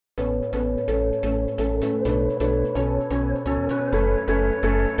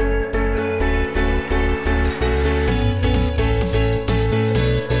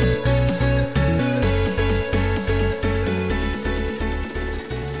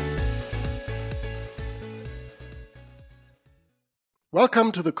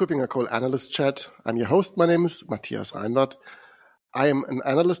Welcome to the KuppingerCole Analyst Chat. I'm your host. My name is Matthias and Martin. I am an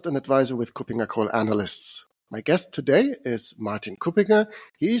analyst and advisor with KuppingerCole Analysts. My guest today is Martin Kuppinger.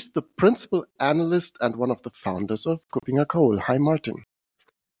 He is the principal analyst and one of the founders of KuppingerCole. Hi, Martin.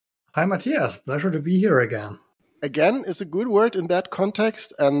 Hi, Matthias. Pleasure to be here again. Again is a good word in that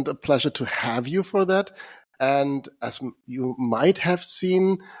context, and a pleasure to have you for that. And as you might have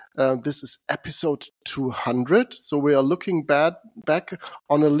seen, this is episode 200. So we are looking back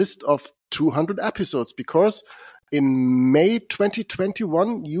on a list of 200 episodes because in May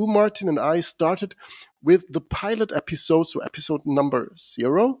 2021, you, Martin, and I started with the pilot episode, so episode number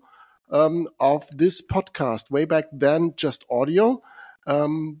 0 of this podcast. Way back then, just audio.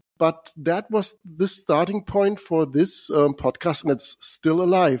 But that was the starting point for this podcast, and it's still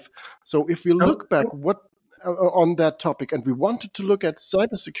alive. So if we look back on that topic, and we wanted to look at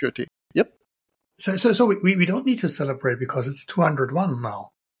cybersecurity. Yep. So we don't need to celebrate because it's 201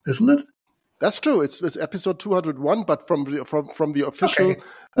 now, isn't it? That's true. It's episode 201, but from the official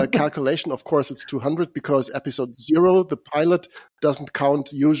calculation, of course, it's 200 because episode 0, the pilot, doesn't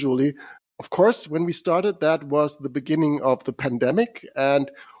count usually. Of course, when we started, that was the beginning of the pandemic, and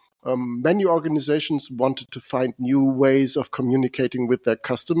many organizations wanted to find new ways of communicating with their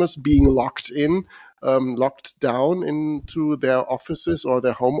customers, being locked down into their offices or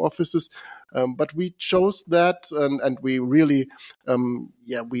their home offices. But we chose that, and we really,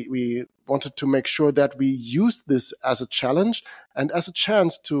 we wanted to make sure that we use this as a challenge and as a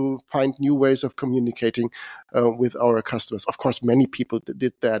chance to find new ways of communicating with our customers. Of course, many people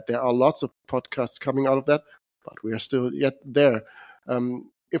did that. There are lots of podcasts coming out of that, but we are still yet there.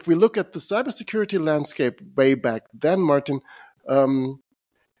 If we look at the cybersecurity landscape way back then, Martin,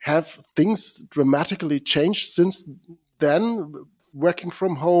 have things dramatically changed since then? Working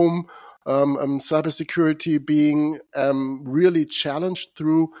from home, cybersecurity being really challenged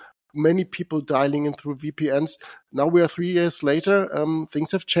through many people dialing in through VPNs. Now we are 3 years later.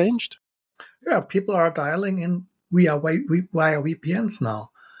 Things have changed. Yeah, people are dialing in via VPNs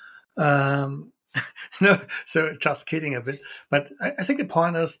now. No, so just kidding a bit. But I think the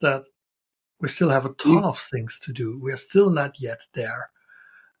point is that we still have a ton of things to do. We are still not yet there.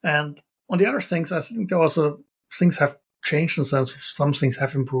 And on the other things, I think there also things have changed in the sense of some things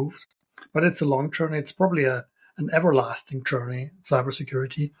have improved. But it's a long journey. It's probably an everlasting journey,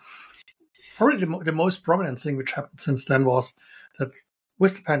 cybersecurity. Probably the most prominent thing which happened since then was that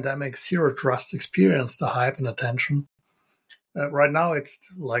with the pandemic, Zero Trust experienced the hype and attention. Right now, it's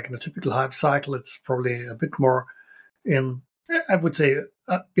like in a typical hype cycle. It's probably a bit more in, I would say,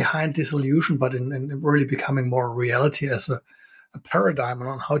 behind disillusion, but in really becoming more reality as a paradigm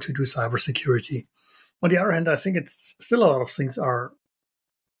on how to do cybersecurity. On the other hand, I think it's still a lot of things are,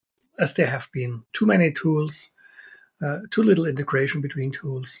 as there have been, too many tools, too little integration between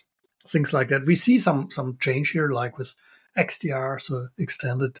tools, things like that. We see some change here, like with XDR, so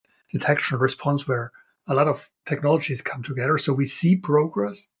extended detection and response, where a lot of technologies come together. So we see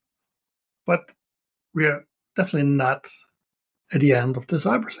progress, but we are definitely not at the end of the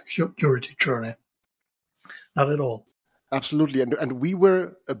cybersecurity journey. Not at all. Absolutely. And we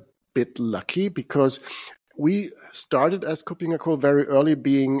were a bit lucky because we started as KuppingerCole very early,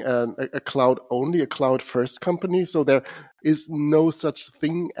 being a cloud-only, a cloud-first company. So there is no such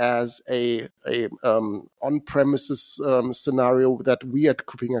thing as a on-premises scenario that we at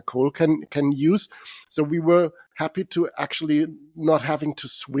KuppingerCole can use. So we were happy to actually not having to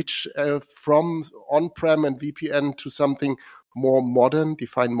switch from on-prem and VPN to something more modern,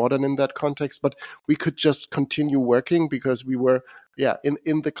 define modern in that context, but we could just continue working because we were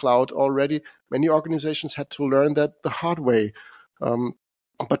in the cloud already. Many organizations had to learn that the hard way.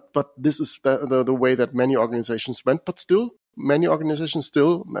 But this is the way that many organizations went. But still, many organizations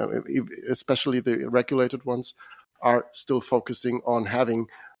still, especially the regulated ones, are still focusing on having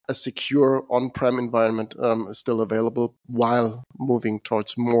a secure on-prem environment still available while moving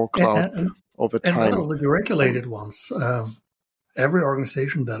towards more cloud over time. And not the regulated ones. Every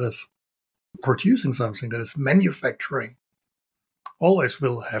organization that is producing something, that is manufacturing, always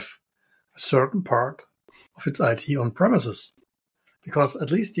will have a certain part of its IT on premises, because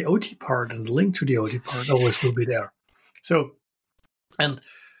at least the OT part and the link to the OT part always will be there. So, and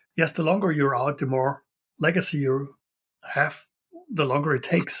yes, the longer you're out, the more legacy you have, the longer it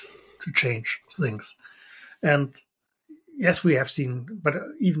takes to change things. And yes, we have seen, but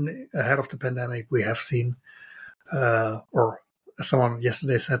even ahead of the pandemic, we have seen, or as someone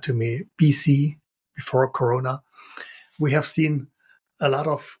yesterday said to me, BC, before Corona, we have seen a lot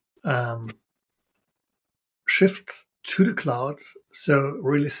of shift to the cloud. So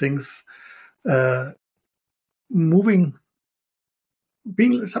really things moving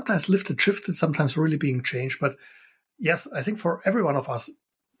being sometimes lifted, shifted, sometimes really being changed. But yes, I think for every one of us,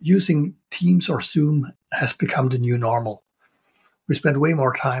 using Teams or Zoom has become the new normal. We spend way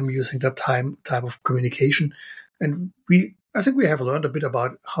more time using that type of communication. And I think we have learned a bit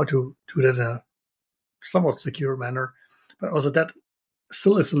about how to do that in a somewhat secure manner. But also that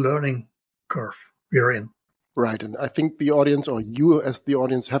still is a learning curve we're in. Right. And I think the audience, or you as the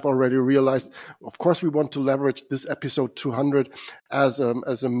audience, have already realized, of course, we want to leverage this episode 200 as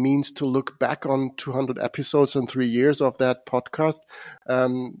a means to look back on 200 episodes and 3 years of that podcast.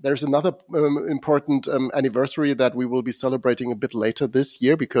 There's another important anniversary that we will be celebrating a bit later this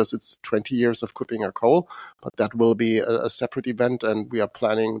year, because it's 20 years of Quipping a Coal, but that will be a separate event, and we are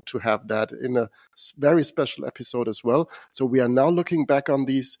planning to have that in a very special episode as well. So we are now looking back on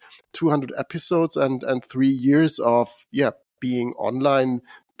these 200 episodes and 3 years of being online,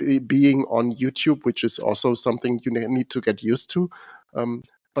 being on YouTube, which is also something you need to get used to.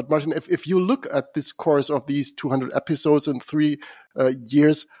 But Martin, if you look at this course of these 200 episodes in 3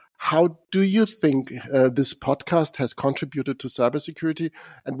 years, how do you think this podcast has contributed to cybersecurity?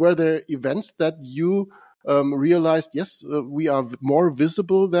 And were there events that you realized, yes, we are more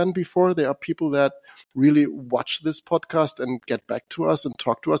visible than before? There are people that really watch this podcast and get back to us and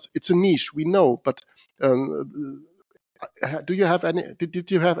talk to us. It's a niche, we know, but did you have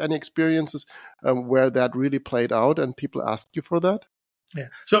any experiences where that really played out and people asked you for that? Yeah.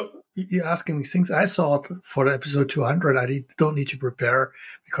 So you're asking me things I thought for the episode 200. I don't need to prepare,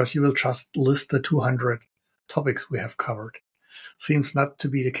 because you will just list the 200 topics we have covered. Seems not to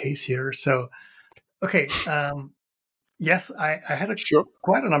be the case here. So, okay. Yes, I had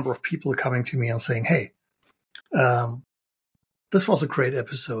quite a number of people coming to me and saying, hey, this was a great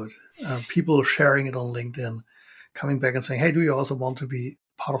episode. People sharing it on LinkedIn, coming back and saying, hey, do you also want to be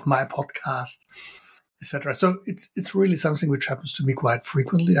part of my podcast, etc. So it's really something which happens to me quite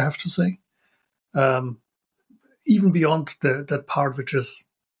frequently, I have to say. Even beyond that part which is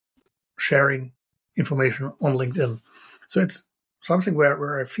sharing information on LinkedIn. So it's something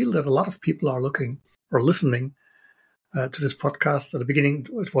where I feel that a lot of people are looking or listening to this podcast. At the beginning,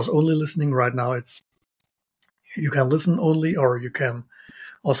 it was only listening. Right now, you can listen only, or you can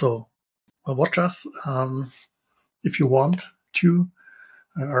also watch us if you want to.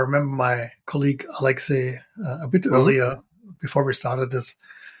 I remember my colleague Alexei a bit earlier, before we started this,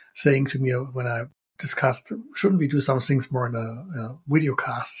 saying to me when I discussed, shouldn't we do some things more in a video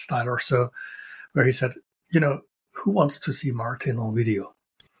cast style or so, where he said, who wants to see Martin on video?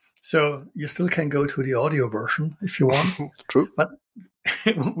 So you still can go to the audio version if you want. True. But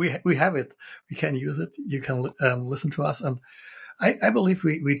we have it. We can use it. You can listen to us. And I believe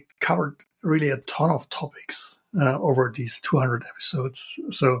we covered really a ton of topics over these 200 episodes.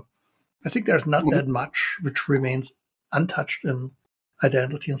 So I think there's not that much which remains untouched in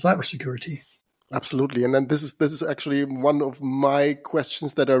identity and cybersecurity. Absolutely. And then this is actually one of my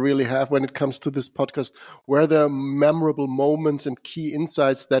questions that I really have when it comes to this podcast. Were there memorable moments and key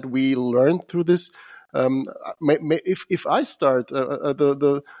insights that we learned through this? If I start,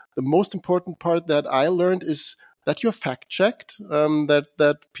 the most important part that I learned is that you're fact checked,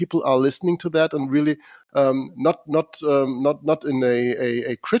 that people are listening to that and really not in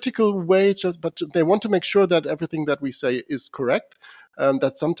a critical way, but they want to make sure that everything that we say is correct.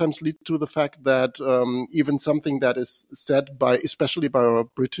 That sometimes lead to the fact that even something that is said especially by our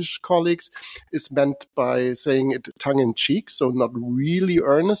British colleagues, is meant by saying it tongue in cheek, so not really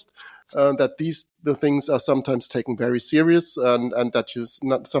earnest. That the things are sometimes taken very serious, and that you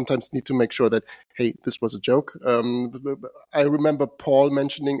sometimes need to make sure that, hey, this was a joke. I remember Paul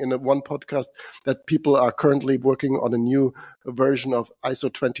mentioning in one podcast that people are currently working on a new version of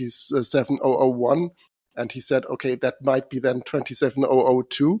ISO 27001. And he said, okay, that might be then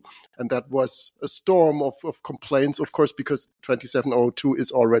 27002. And that was a storm of complaints, of course, because 27002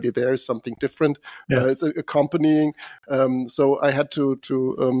 is already there, something different. Yes. It's accompanying. So I had to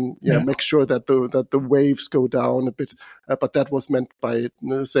make sure that the waves go down a bit. But that was meant by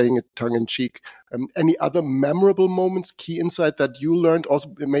saying it tongue in cheek. Any other memorable moments, key insight that you learned,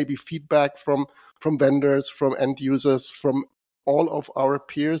 also maybe feedback from vendors, from end users, from all of our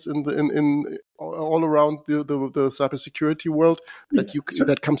peers in all around the cybersecurity world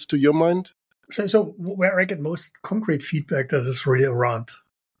that comes to your mind? So where I get most concrete feedback, this is really around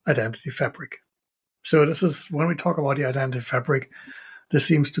identity fabric. So this is, when we talk about the identity fabric, this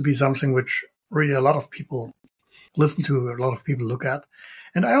seems to be something which really a lot of people listen to, a lot of people look at.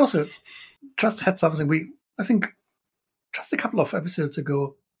 And I also just had something I think just a couple of episodes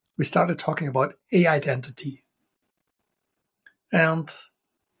ago, we started talking about identity. And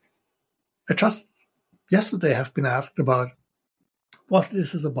I just yesterday have been asked about what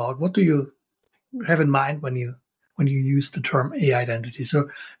this is about. What do you have in mind when you use the term AI identity? So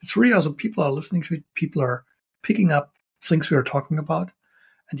it's really also people are listening to it, people are picking up things we are talking about.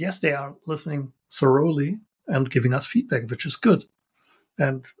 And yes, they are listening thoroughly and giving us feedback, which is good.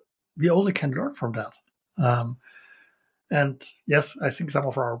 And we only can learn from that. And yes, I think some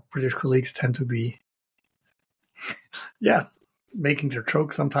of our British colleagues tend to be, making their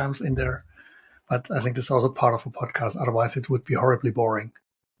jokes sometimes in there. But I think this is also part of a podcast. Otherwise, it would be horribly boring.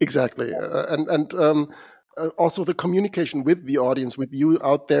 Exactly. Also the communication with the audience, with you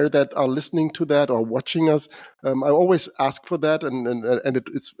out there that are listening to that or watching us. I always ask for that, and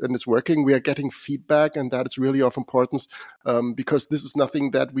it's working. We are getting feedback, and that is really of importance, because this is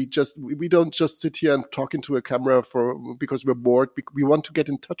nothing that we don't just sit here and talk into a camera because we're bored. We want to get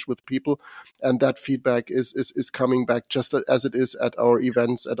in touch with people, and that feedback is coming back just as it is at our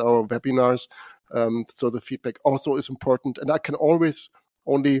events, at our webinars. So the feedback also is important, and I can always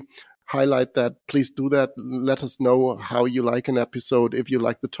only highlight that. Please do that. Let us know how you like an episode, if you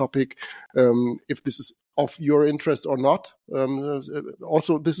like the topic, if this is of your interest or not.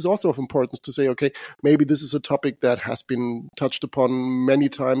 Also, this is also of importance to say, okay, maybe this is a topic that has been touched upon many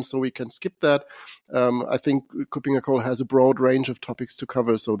times, so we can skip that. I think Cooking a Coal has a broad range of topics to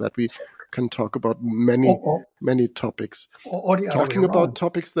cover, so that we can talk about many topics. Or the Talking about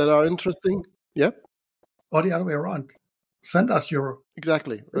topics that are interesting, or the other way around. Send us your request.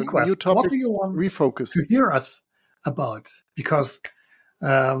 New topics, what do you want refocus to hear us about? Because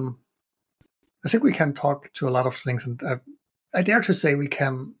I think we can talk to a lot of things, and I dare to say we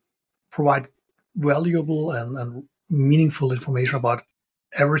can provide valuable and meaningful information about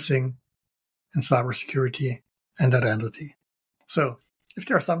everything in cybersecurity and identity. So if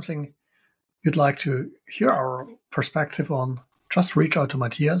there's something you'd like to hear our perspective on, just reach out to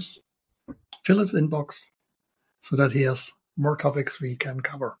Matthias, fill his inbox, so that he has more topics we can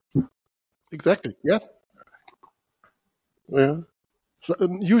cover. Exactly. Yeah. So,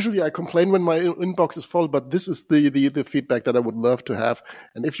 usually I complain when my inbox is full, but this is the feedback that I would love to have.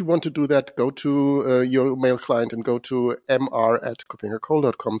 And if you want to do that, go to your mail client and go to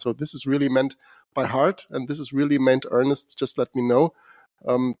mr@coopingacoal.com. So this is really meant by heart, and this is really meant earnest. Just let me know.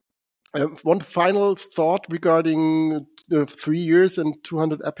 One final thought regarding 3 years and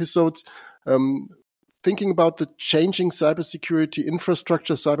 200 episodes. Thinking about the changing cybersecurity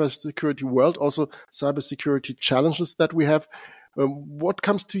infrastructure, cybersecurity world, also cybersecurity challenges that we have. What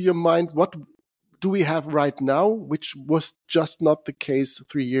comes to your mind? What do we have right now, which was just not the case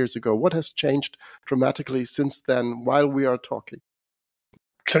 3 years ago? What has changed dramatically since then while we are talking?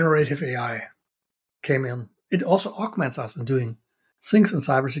 Generative AI came in. It also augments us in doing things in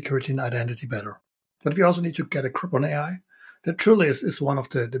cybersecurity and identity better. But we also need to get a grip on AI. That truly is one of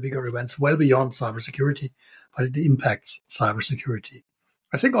the bigger events, well beyond cybersecurity, but it impacts cybersecurity.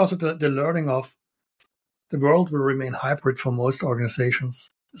 I think also the learning of the world will remain hybrid for most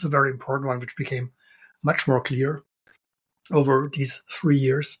organizations is a very important one, which became much more clear over these 3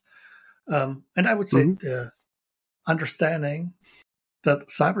 years. And I would say the understanding that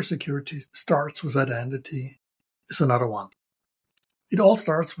cybersecurity starts with identity is another one. It all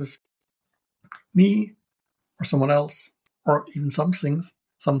starts with me or someone else, or even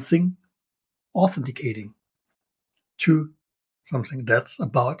something authenticating to something that's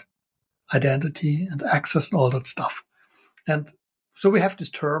about identity and access and all that stuff. And so we have this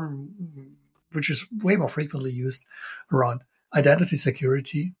term, which is way more frequently used around identity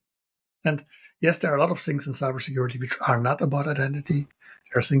security. And yes, there are a lot of things in cybersecurity which are not about identity.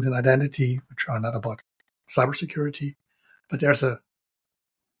 There are things in identity which are not about cybersecurity. But there's a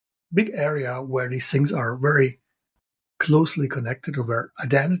big area where these things are very closely connected, or where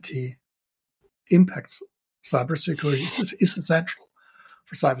identity impacts cybersecurity is essential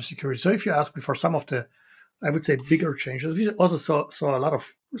for cybersecurity. So if you ask me for some of the, I would say, bigger changes, we also saw a lot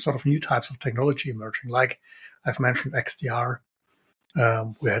of sort of new types of technology emerging, like I've mentioned XDR.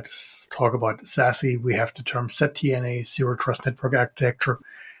 We had this talk about SASE. We have the term ZTNA, Zero Trust Network Architecture,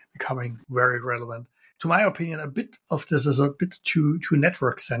 becoming very relevant. To my opinion, a bit of this is a bit too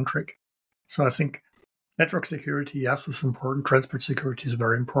network-centric. So I think network security, yes, is important. Transport security is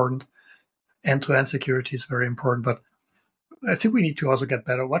very important. End-to-end security is very important. But I think we need to also get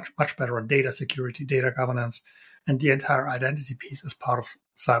better, much better on data security, data governance, and the entire identity piece as part of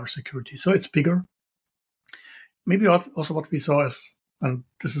cybersecurity. So it's bigger. Maybe also what we saw is, and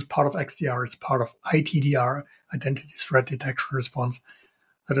this is part of XDR, it's part of ITDR, Identity Threat Detection Response.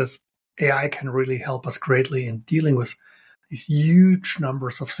 That is, AI can really help us greatly in dealing with these huge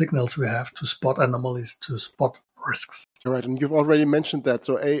numbers of signals we have to spot anomalies, to spot risks. All right, and you've already mentioned that.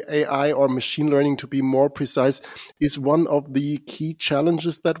 So AI, or machine learning, to be more precise, is one of the key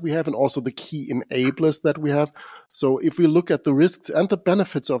challenges that we have and also the key enablers that we have. So if we look at the risks and the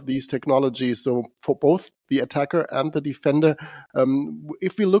benefits of these technologies, so for both the attacker and the defender,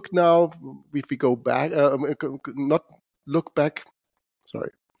 if we look now, if we go back, not look back,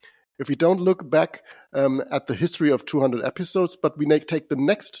 sorry. If we don't look back at the history of 200 episodes, but we take the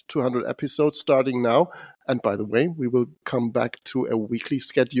next 200 episodes starting now, and by the way, we will come back to a weekly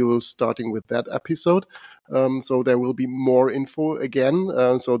schedule starting with that episode. So there will be more info again.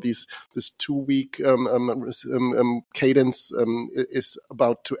 So this 2-week cadence is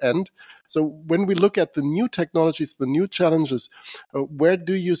about to end. So when we look at the new technologies, the new challenges, where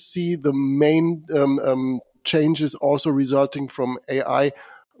do you see the main changes also resulting from AI?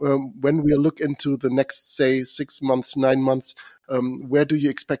 When we look into the next, say, 6 months, 9 months, where do you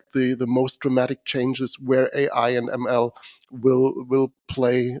expect the most dramatic changes where AI and ML will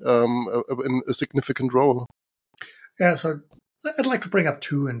play a significant role? Yeah, so I'd like to bring up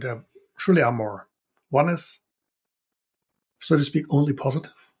two, and there surely are more. One is, so to speak, only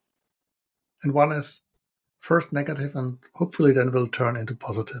positive, and one is first negative, and hopefully then will turn into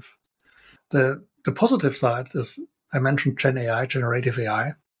positive. The positive side is, I mentioned Gen AI, generative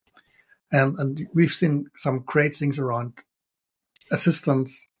AI. And we've seen some great things around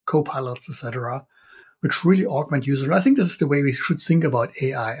assistants, co-pilots, etc., which really augment users. And I think this is the way we should think about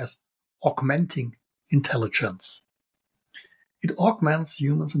AI, as augmenting intelligence. It augments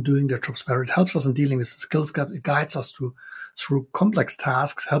humans in doing their jobs better. It helps us in dealing with the skills gap. It guides us through complex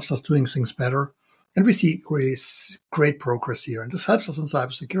tasks, helps us doing things better. And we see really great progress here. And this helps us in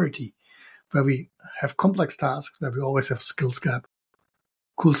cybersecurity, where we have complex tasks, where we always have skills gap.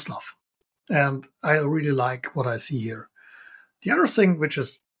 Cool stuff. And I really like what I see here. The other thing, which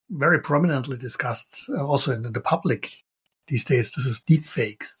is very prominently discussed also in the public these days, this is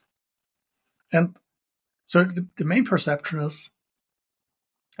deepfakes. And so the main perception is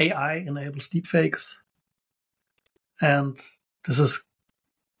AI enables deepfakes, and this is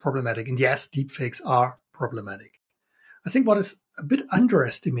problematic. And yes, deepfakes are problematic. I think what is a bit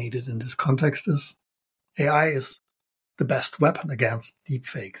underestimated in this context is AI is the best weapon against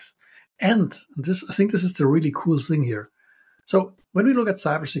deepfakes. And this, I think this is the really cool thing here. So when we look at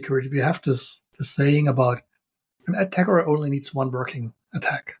cybersecurity, we have this saying about an attacker only needs one working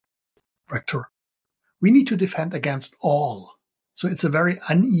attack vector. We need to defend against all. So it's a very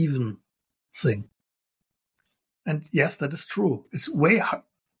uneven thing. And yes, that is true. It's way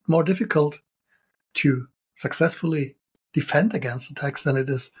more difficult to successfully defend against attacks than it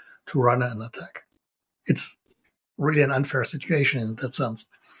is to run an attack. It's really an unfair situation in that sense.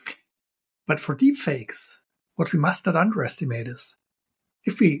 But for deepfakes, what we must not underestimate is,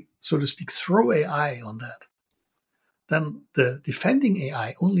 if we, so to speak, throw AI on that, then the defending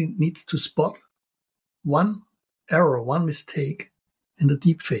AI only needs to spot one error, one mistake in the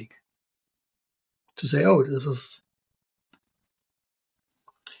deepfake to say, oh, this is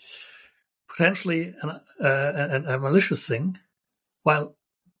potentially a malicious thing, while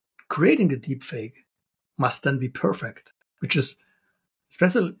creating the deepfake must then be perfect, which is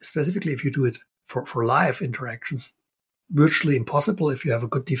specifically if you do it for live interactions, virtually impossible if you have a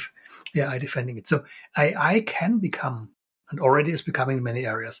good AI defending it. So AI can become, and already is becoming in many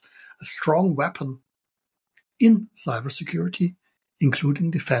areas, a strong weapon in cybersecurity,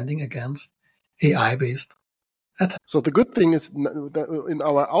 including defending against AI-based attacks. So the good thing is that in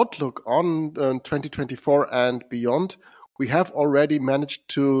our outlook on 2024 and beyond, we have already managed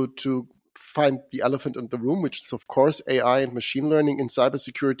to find the elephant in the room, which is, of course, AI and machine learning in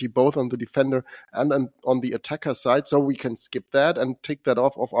cybersecurity, both on the defender and on the attacker side. So we can skip that and take that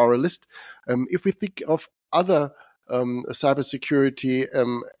off of our list. If we think of other cybersecurity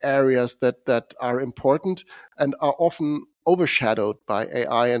areas that are important and are often overshadowed by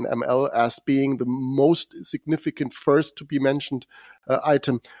AI and ML as being the most significant first to be mentioned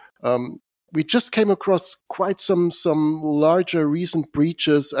item, we just came across quite some larger recent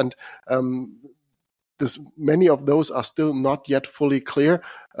breaches, and many of those are still not yet fully clear.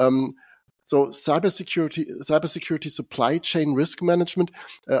 So cybersecurity supply chain risk management,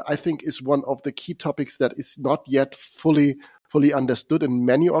 I think, is one of the key topics that is not yet fully understood in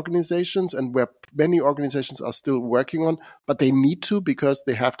many organizations, and where many organizations are still working on, but they need to, because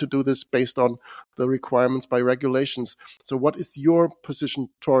they have to do this based on the requirements by regulations. So what is your position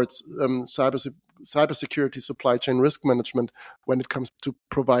towards cybersecurity supply chain risk management when it comes to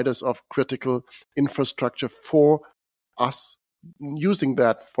providers of critical infrastructure for us using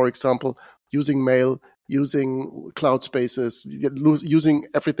that, for example, using mail, using cloud spaces, using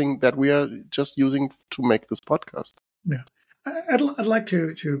everything that we are just using to make this podcast? Yeah. I'd like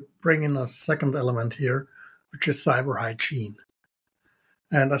to bring in a second element here, which is cyber hygiene.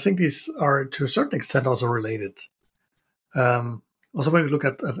 And I think these are, to a certain extent, also related. Also, when we look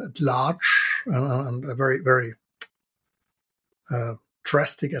at large and very, very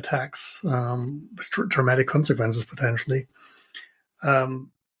drastic attacks with dramatic consequences potentially,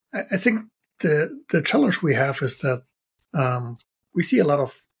 I think the challenge we have is that we see a lot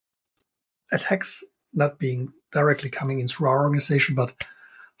of attacks not being directly coming in through our organization, but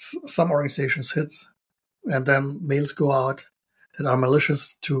some organizations hit, and then mails go out that are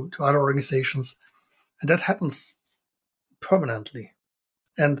malicious to other organizations, and that happens permanently.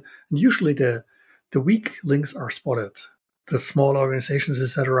 And usually the weak links are spotted, the small organizations,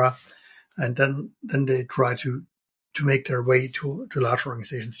 etc., and then they try to make their way to large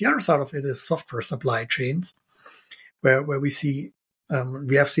organizations. The other side of it is software supply chains, where we see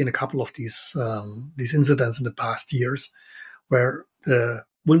we have seen a couple of these incidents in the past years, where the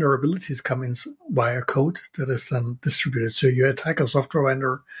vulnerabilities come in via code that is then distributed. So you attack a software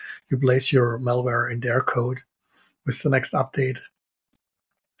vendor, you place your malware in their code. With the next update,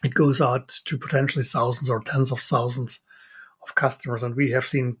 it goes out to potentially thousands or tens of thousands of customers, and we have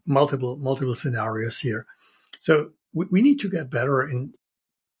seen multiple scenarios here. So we need to get better in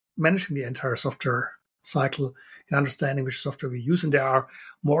managing the entire software cycle, in understanding which software we use. And there are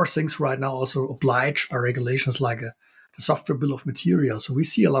more things right now also obliged by regulations like the software bill of materials. So we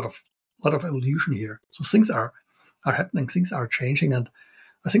see a lot of evolution here. So things are happening, things are changing, and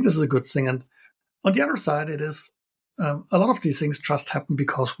I think this is a good thing. And on the other side, it is a lot of these things just happen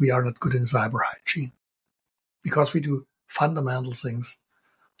because we are not good in cyber hygiene, because we do fundamental things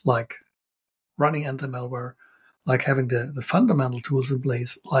like running anti-malware, like having the fundamental tools in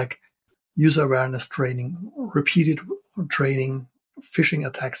place, like user awareness training, repeated training, phishing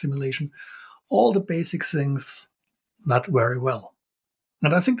attack simulation, all the basic things not very well.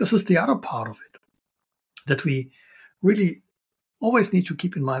 And I think this is the other part of it, that we really always need to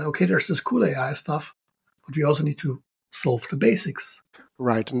keep in mind, okay, there's this cool AI stuff, but we also need to solve the basics.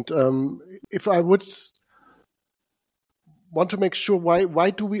 Right. And if I would want to make sure, why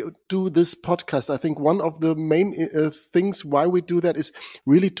do we do this podcast? I think one of the main things why we do that is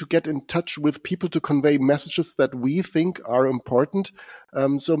really to get in touch with people, to convey messages that we think are important.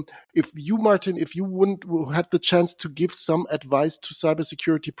 So if you, Martin, if you had the chance to give some advice to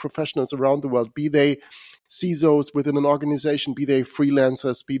cybersecurity professionals around the world, be they CISOs within an organization, be they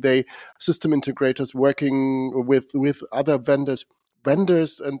freelancers, be they system integrators working with other vendors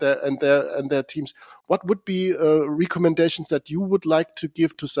and their teams, what would be recommendations that you would like to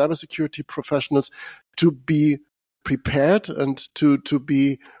give to cybersecurity professionals to be prepared and to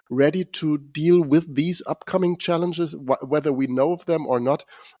be ready to deal with these upcoming challenges, whether we know of them or not?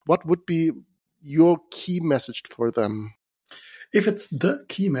 What would be your key message for them? If it's the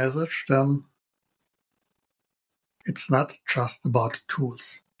key message, then it's not just about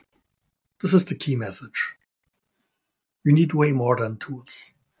tools. This is the key message. You need way more than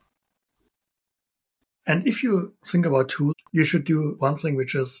tools. And if you think about tools, you should do one thing,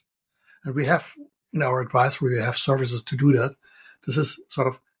 which is, and we have in our advisory, we have services to do that. This is sort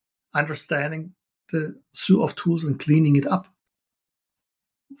of understanding the zoo of tools and cleaning it up.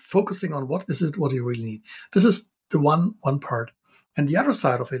 Focusing on what you really need. This is the one part. And the other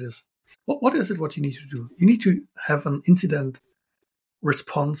side of it is, what is it what you need to do? You need to have an incident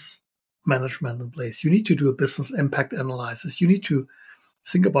response management in place. You need to do a business impact analysis. You need to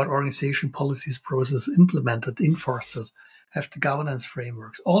think about organization policies, processes, implemented, enforced, have the governance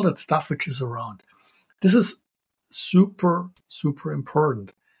frameworks, all that stuff which is around. This is super, super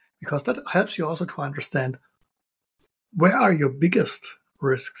important, because that helps you also to understand where are your biggest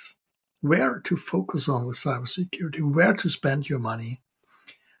risks, where to focus on with cybersecurity, where to spend your money.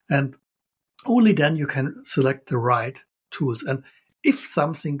 And only then you can select the right tools. And if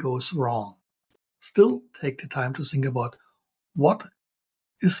something goes wrong, still take the time to think about what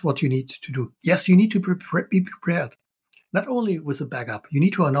is what you need to do. Yes, you need to be prepared. Not only with a backup, you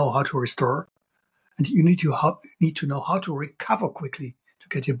need to know how to restore, and you need to know how to recover quickly to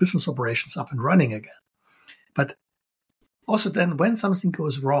get your business operations up and running again. But also then, when something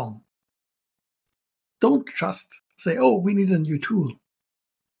goes wrong, don't just say, oh, we need a new tool.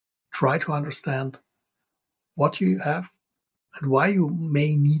 Try to understand what you have and why you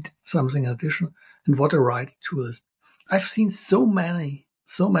may need something additional and what the right tool is. I've seen so many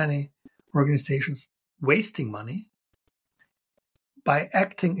organizations wasting money by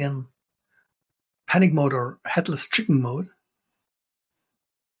acting in panic mode or headless chicken mode.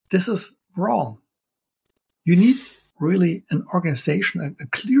 This is wrong. You need really an organization, a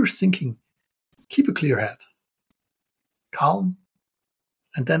clear thinking. Keep a clear head. calm,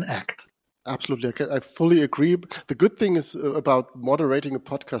 and then act. Absolutely. I fully agree. The good thing is about moderating a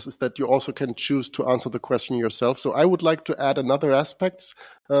podcast is that you also can choose to answer the question yourself. So I would like to add another aspect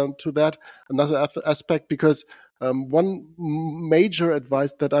to that, another aspect, because one major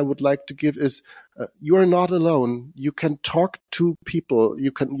advice that I would like to give is you are not alone. You can talk to people.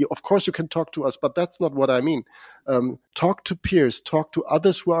 Of course, you can talk to us, but that's not what I mean. Talk to peers, talk to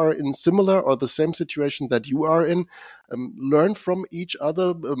others who are in similar or the same situation that you are in. Learn from each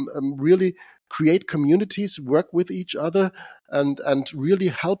other. Really create communities, work with each other, and really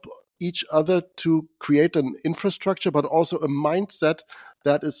help each other to create an infrastructure, but also a mindset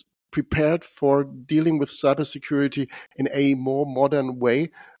that is prepared for dealing with cybersecurity in a more modern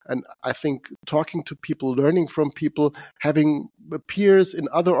way. And I think talking to people, learning from people, having peers in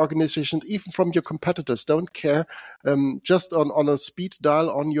other organizations, even from your competitors, don't care, just on a speed dial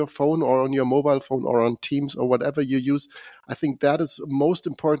on your phone or on your mobile phone or on Teams or whatever you use. I think that is most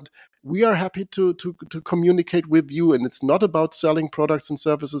important. We are happy to communicate with you, and it's not about selling products and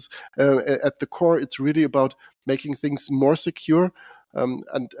services. At the core, it's really about making things more secure. And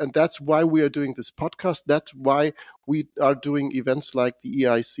that's why we are doing this podcast. That's why we are doing events like the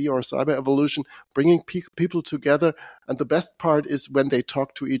EIC or Cyber Evolution, bringing people together. And the best part is when they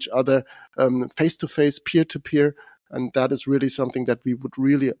talk to each other face to face, peer to peer. And that is really something that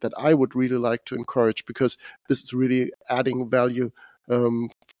I would really like to encourage, because this is really adding value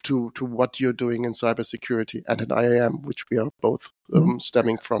to what you're doing in cybersecurity and in IAM, which we are both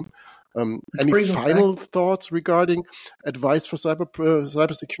stemming from. Any final thoughts regarding advice for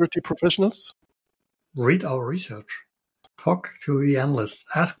cybersecurity professionals? Read our research. Talk to the analysts.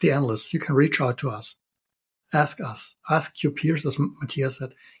 Ask the analysts. You can reach out to us. Ask us. Ask your peers, as Matthias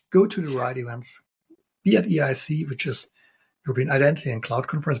said. Go to the right events. Be at EIC, which is European Identity and Cloud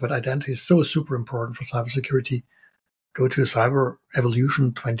Conference, but identity is so super important for cybersecurity. Go to Cyber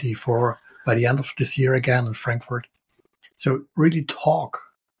Evolution 24 by the end of this year again in Frankfurt. So really talk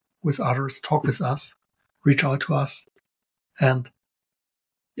with others, talk with us, reach out to us. And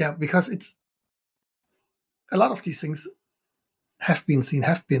because it's a lot of these things have been seen,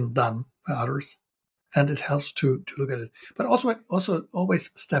 have been done by others, and it helps to look at it. But also always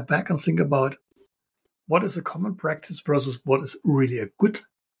step back and think about what is a common practice versus what is really a good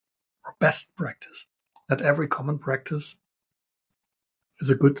or best practice. Not every common practice is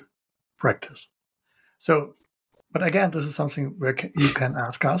a good practice. So, but again, this is something where you can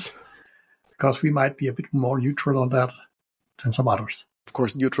ask us, because we might be a bit more neutral on that than some others. Of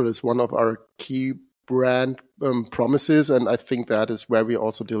course, neutral is one of our key brand promises, and I think that is where we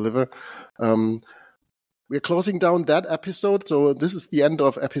also deliver. We're closing down that episode, so this is the end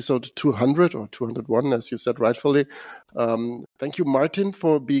of episode 200 or 201, as you said rightfully. Thank you, Martin,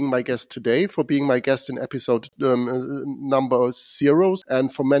 for being my guest today, for being my guest in episode number 0,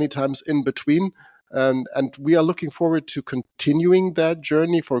 and for many times in between. And we are looking forward to continuing that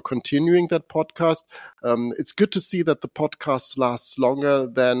journey, for continuing that podcast. It's good to see that the podcast lasts longer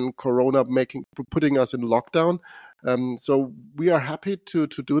than Corona putting us in lockdown. So we are happy to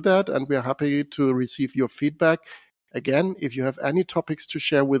do that, and we are happy to receive your feedback. Again, if you have any topics to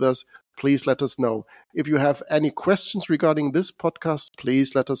share with us, please let us know. If you have any questions regarding this podcast,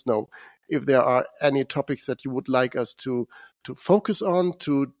 please let us know. If there are any topics that you would like us to focus on,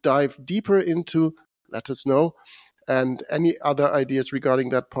 to dive deeper into, let us know. And any other ideas regarding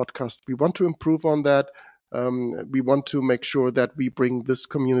that podcast, we want to improve on that. We want to make sure that we bring this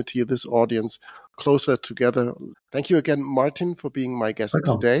community, this audience closer together. Thank you again, Martin, for being my guest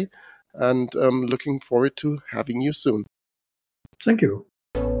today, and looking forward to having you soon. Thank you.